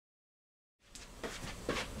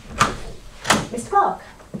Mr. Clark.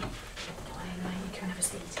 Come on in, mate. You can have a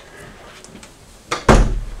seat.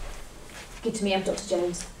 Good to meet you, Dr.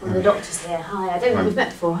 Jones. One of the doctors here. Hi. I don't think we've met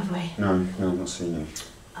before, have we? No, I've not seen you.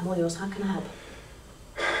 I'm all yours. How can I help?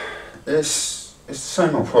 It's the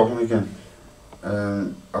same old problem again.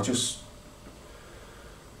 I just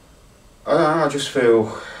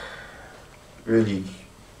feel really.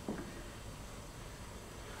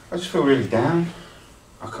 I just feel really down.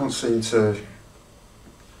 I can't seem to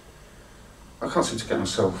get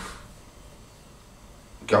myself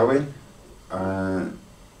going. I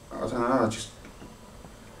don't know. It's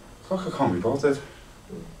like I can't be bothered.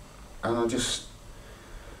 And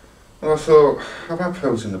I thought, I've had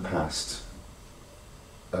pills in the past,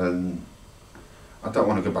 and I don't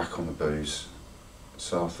want to go back on the booze.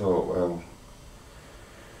 So I thought, well,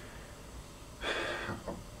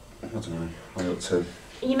 I don't know, I ought to.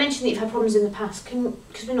 You mentioned that you've had problems in the past.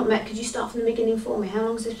 Because we've not met, could you start from the beginning for me? How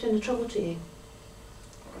long has this been a trouble to you?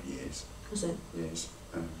 Oh, years. Was it? Years.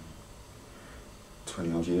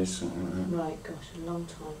 20 odd years, something like that. Right, gosh, a long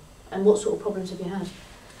time. And what sort of problems have you had?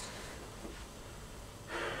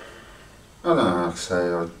 I don't know, like I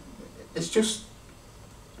say, it's just,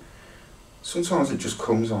 sometimes it just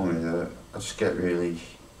comes on me that I just get really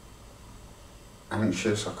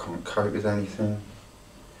anxious, I can't cope with anything.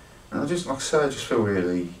 And I just, like I say, I just feel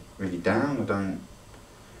really, really down.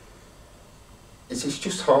 It's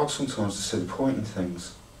just hard sometimes to see the point in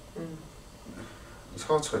things. It's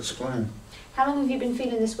hard to explain. How long have you been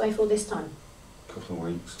feeling this way for this time? A couple of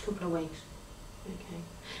weeks. Couple of weeks. Okay.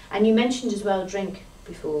 And you mentioned as well drink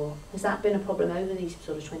before. Has that been a problem over these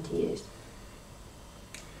sort of 20 years?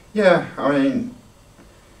 Yeah, I mean,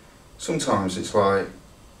 sometimes it's like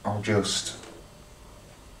I don't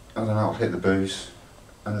know, I'll hit the booze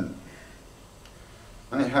and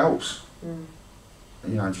it helps.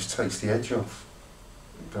 You know, it just takes the edge off.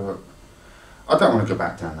 But I don't want to go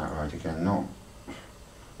back down that road again.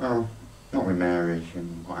 Not with Mary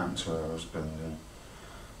and what happened to her husband and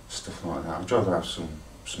stuff like that. I'd rather have some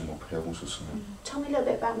more pills or something. Tell me a little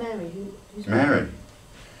bit about Mary. Who's Mary?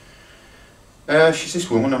 She's this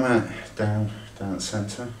woman I met down at the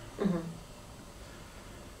centre.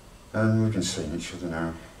 And we've been seeing each other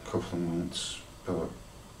now a couple of months, but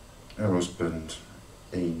her husband,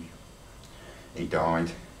 he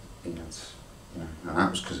died. He had, and that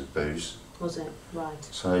was because of booze. Was it? Right.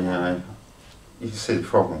 So, you can see the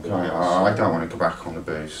problem, can't you? I don't want to go back on the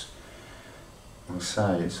booze. Like I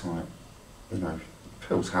say, it's like,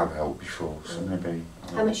 pills have helped before, so maybe.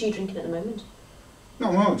 How much are you drinking at the moment?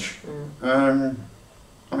 Not much. I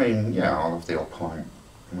mean, I'll have the odd pint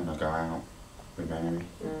when I go out with Mary.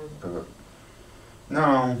 But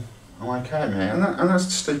no, I'm okay, mate. And that's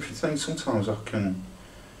the stupid thing. Sometimes I can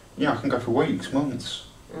go for weeks, months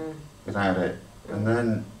without it, and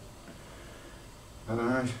then I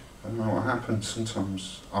don't know what happens.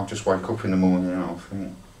 Sometimes I'll just wake up in the morning and I'll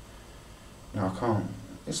think, I can't.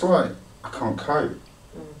 It's like I can't cope.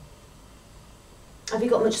 Have you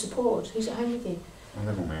got much support? Who's at home with you? I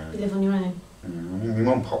live on my own. You live on your own? I mean, my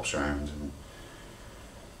mum pops around and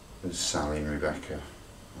there's Sally and Rebecca,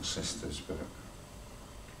 my sisters, but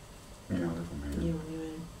I live on my own. You're on your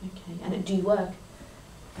own, okay. And do you work?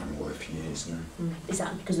 I haven't worked for years now. Is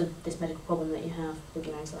that because of this medical problem that you have with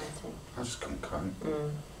your anxiety? I just can't cope.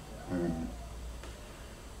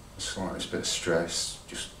 It's like this bit of stress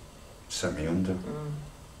just set me under.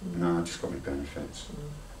 No, I just got my benefits.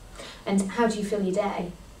 And how do you fill your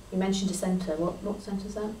day? You mentioned a centre. What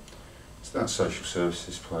centre's that? It's that social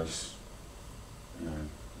services place,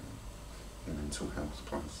 mental health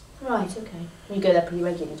place. Right, okay. And you go there pretty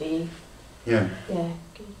regularly, do you? Yeah. Yeah,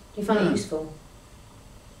 good. Do you find it useful?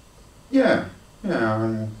 Yeah,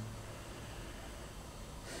 I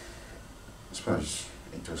suppose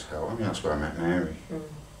it does help. I mean, that's where I met Mary.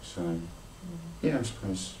 So, I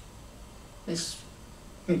suppose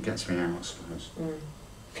it gets me out, I suppose.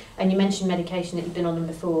 And you mentioned medication that you've been on them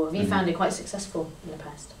before. Have you found it quite successful in the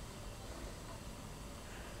past?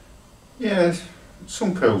 Yeah,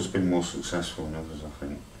 some pills have been more successful than others, I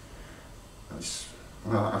think.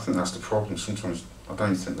 I think that's the problem. Sometimes I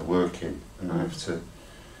don't think they're working and I have to,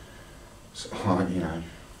 I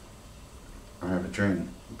have a drink,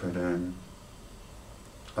 but I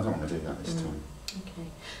don't want to do that this time. Okay.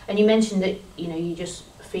 And you mentioned that, you're just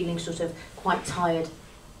feeling sort of quite tired.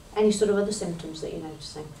 Any sort of other symptoms that you're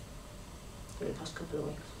noticing in the past couple of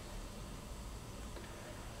weeks?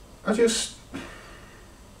 It's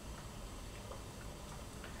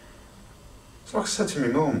like I said to my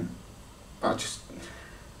mum, I just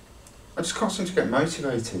can't seem to get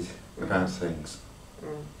motivated about things.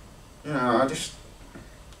 I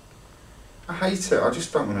hate it. I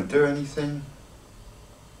just don't want to do anything.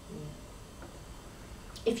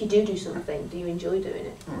 If you do something, do you enjoy doing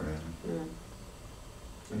it? Not really. No.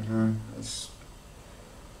 You know,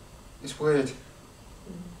 it's weird.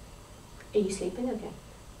 Are you sleeping okay?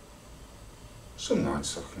 Some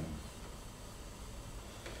nights I can.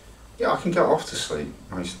 Yeah, I can get off to sleep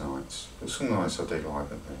most nights, but some nights I do like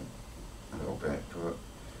a little bit. But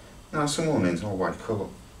no, some mornings I'll wake up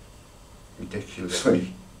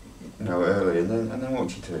ridiculously, early, and then what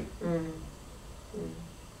do you do?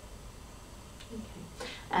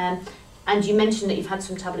 Okay. And you mentioned that you've had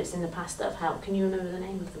some tablets in the past that have helped. Can you remember the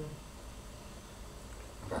name of them?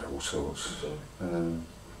 I've had all sorts. Yeah.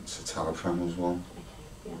 It's a Talipram was one.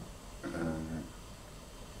 Okay. Yeah. I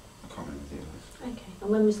can't remember the others. Okay. And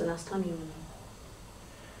when was the last time you were on them?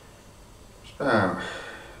 It's about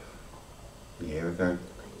a year ago. About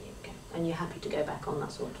a year ago. And you're happy to go back on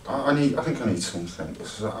that sort of thing? I think I need something,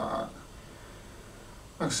 because like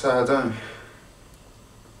I say,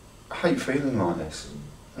 I hate feeling like this.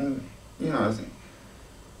 And, and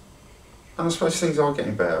I suppose things are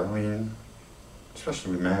getting better. I mean,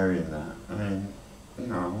 especially with Mary and that. I mean,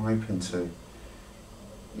 I'm hoping to,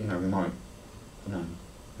 we might,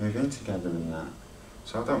 move in together and that.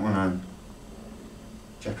 So I don't want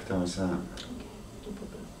to jeopardise that. Okay, no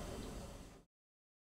problem.